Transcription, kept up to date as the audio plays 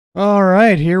All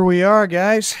right, here we are,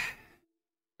 guys.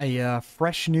 A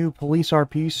fresh new police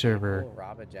RP server.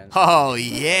 Oh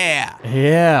yeah!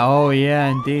 Oh yeah,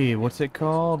 indeed. What's it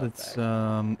called? It's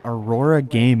Aurora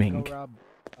Gaming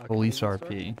Police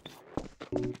RP.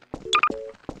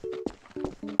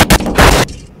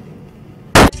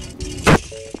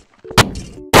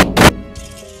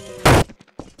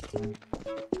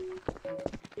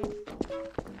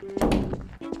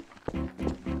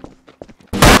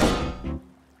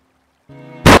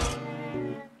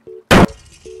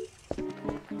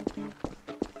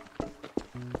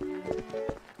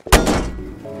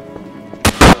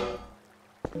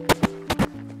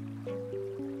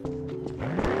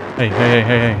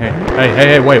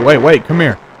 Hey, wait, come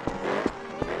here.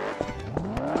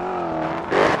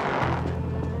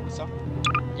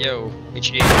 Yo,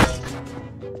 HD.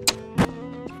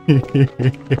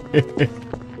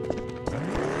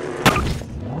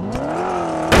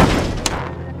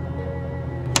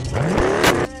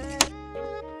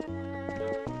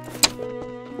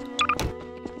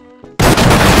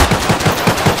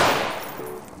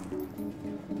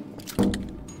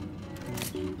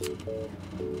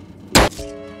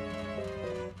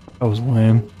 That was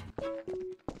lame.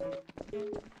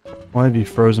 Why have you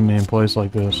frozen me in place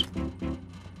like this?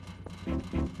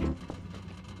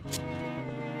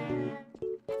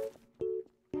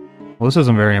 Well, this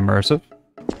isn't very immersive.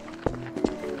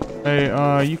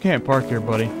 Hey, you can't park here,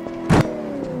 buddy.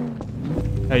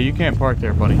 Hey, you can't park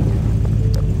there, buddy.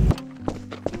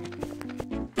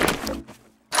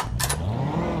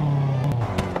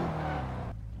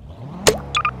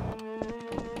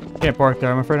 Can't park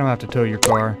there. I'm afraid I'm gonna have to tow your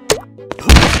car.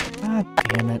 God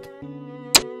damn it.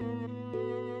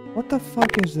 What the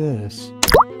fuck is this?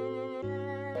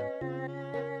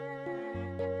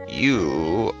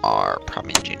 You are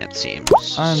Prominging, it seems.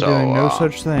 I'm doing no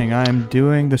such thing. I am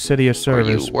doing the city a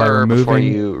service by removing before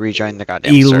you rejoin the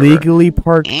goddamn illegally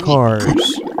parked server.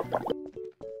 cars.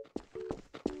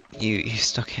 You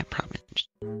still can't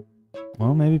Proming.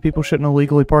 Well, maybe people shouldn't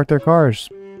illegally park their cars.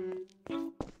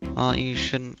 Well, you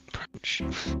shouldn't.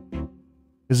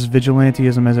 This is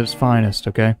vigilantism at its finest,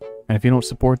 okay? And if you don't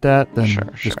support that,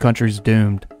 then this country's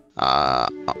doomed. I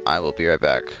will be right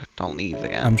back. Don't leave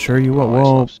again. I'm sure you will.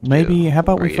 Well, maybe, how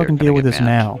about we fucking deal with this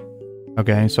now?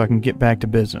 Okay, so I can get back to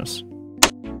business.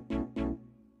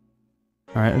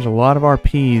 Alright, there's a lot of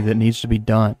RP that needs to be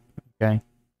done, okay?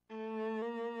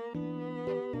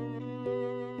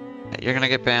 You're gonna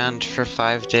get banned for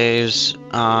 5 days.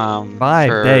 5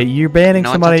 days? You're banning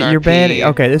somebody, you're banning...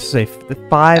 Okay, this is a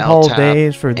 5 whole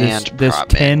days for this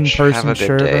 10-person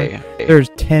server. There's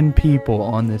 10 people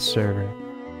on this server.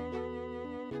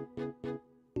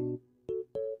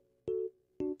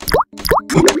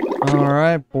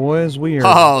 Alright, boys, we are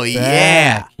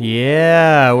back.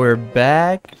 Yeah, we're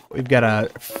back. We've got a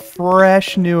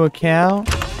fresh new account.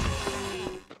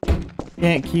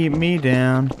 Can't keep me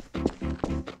down.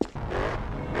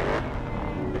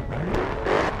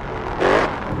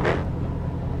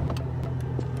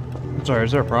 I'm sorry,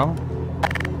 is there a problem?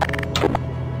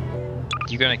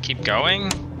 You gonna keep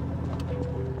going?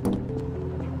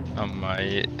 Oh my!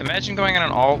 Imagine going on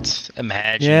an alt.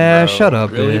 Imagine. Yeah, bro. shut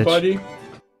up, really, bitch. buddy?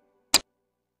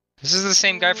 This is the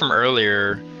same guy from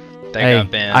earlier that got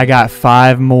banned. I got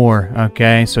 5 more.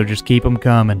 Okay, so just keep them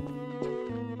coming.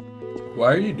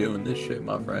 Why are you doing this shit,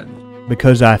 my friend?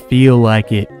 Because I feel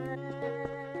like it.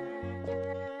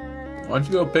 Why don't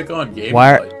you go pick on game?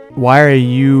 Why are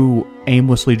you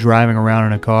aimlessly driving around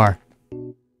in a car?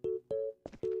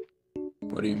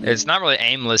 What do you mean? It's not really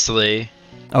aimlessly.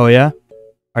 Oh yeah?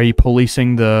 Are you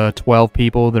policing the 12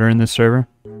 people that are in this server?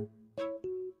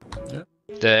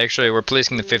 Actually, we're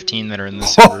policing the 15 that are in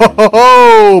this server.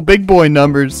 Oh, big boy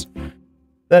numbers.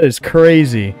 That is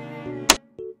crazy.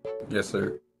 Yes,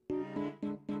 sir.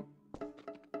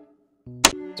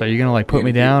 So are you gonna like put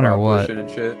me down or what? And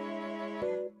shit?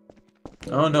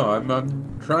 Oh no,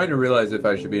 I'm trying to realize if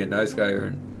I should be a nice guy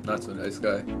or not so nice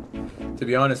guy. To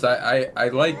be honest, I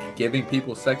like giving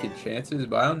people second chances,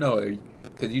 but I don't know,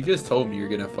 because you just told me you're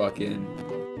gonna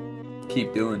fucking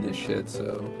keep doing this shit,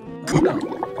 so I don't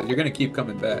know, because you're gonna keep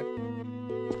coming back.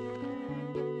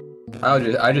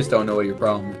 I just don't know what your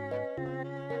problem is.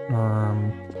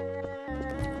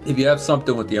 If you have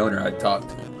something with the owner, I'd talk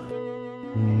to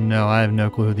him. No, I have no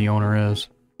clue who the owner is.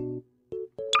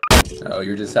 Oh,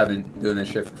 you're just doing this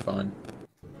shit for fun.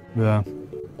 Yeah.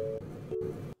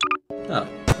 Oh,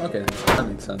 okay, that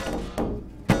makes sense.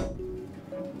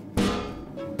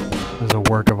 There's a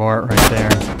work of art right there.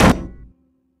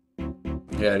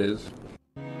 Yeah, it is.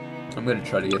 I'm gonna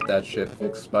try to get that shit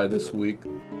fixed by this week.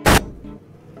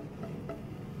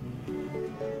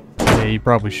 Hey, you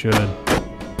probably should. That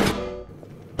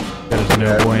is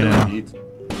no bueno.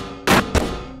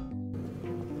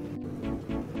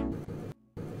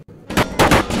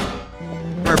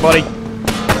 Come here, buddy.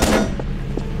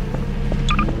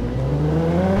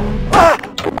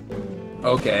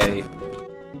 Okay.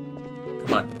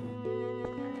 Come on.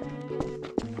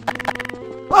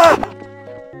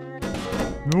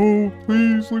 No,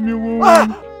 please leave me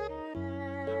alone.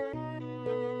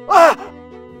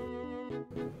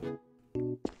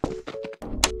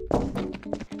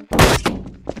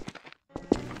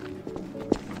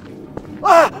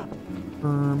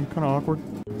 Kind of awkward.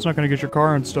 It's not gonna get your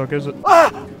car unstuck, is it?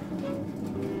 Not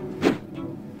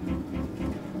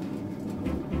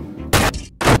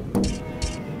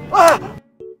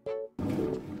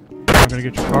gonna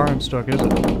get your car unstuck, is it?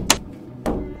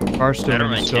 Car's still I don't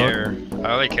really stuck. care.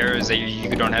 All I care is that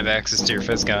you don't have access to your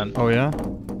fist gun. Oh yeah?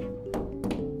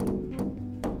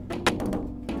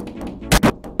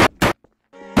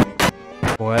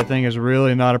 Boy, that thing is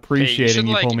really not appreciating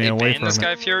you pull me away from it. This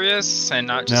guy Furious and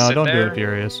not just no, sit don't there. do it,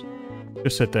 Furious.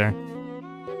 Just sit there.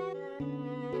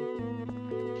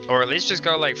 Or at least just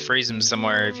go like freeze him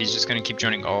somewhere. If he's just gonna keep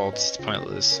joining ults, it's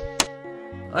pointless.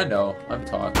 I know. I'm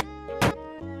talking.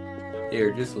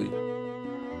 Here, just leave.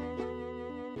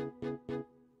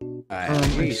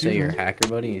 Alright, you say you're a hacker,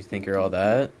 buddy? You think you're all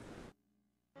that?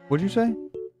 What'd you say?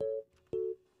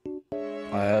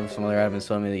 I have some other admins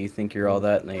telling me that you think you're all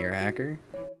that and that you're a hacker.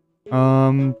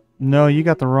 No, you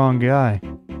got the wrong guy.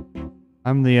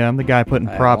 I'm the guy putting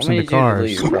props into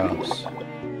cars. You props.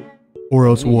 Or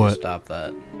else what? Stop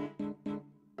that.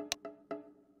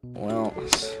 Well.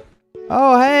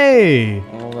 Oh hey!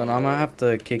 Well then I'm gonna have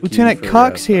to kick Lieutenant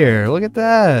Cuck's here. Look at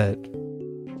that.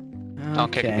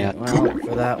 Don't kick me yet. Well,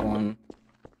 for that one.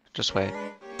 Just wait.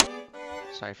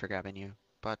 Sorry for grabbing you,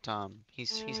 but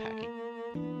he's hacking.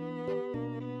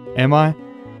 Am I? I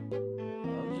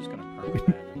was just gonna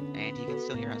permanent. And he can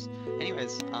still hear us.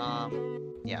 Anyways,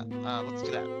 yeah, let's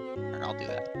do that. Or I'll do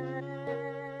that.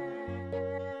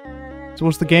 So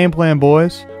what's the game plan,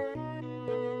 boys?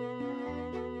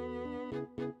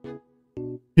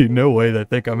 No way they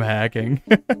think I'm hacking.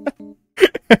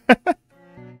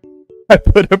 I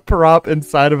put a prop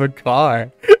inside of a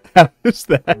car. How is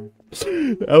that?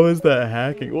 How is that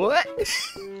hacking? What?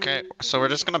 Okay, so we're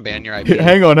just gonna ban your IP.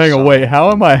 Hang on, wait.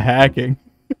 How am I hacking?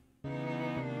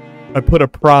 I put a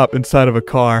prop inside of a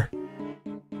car.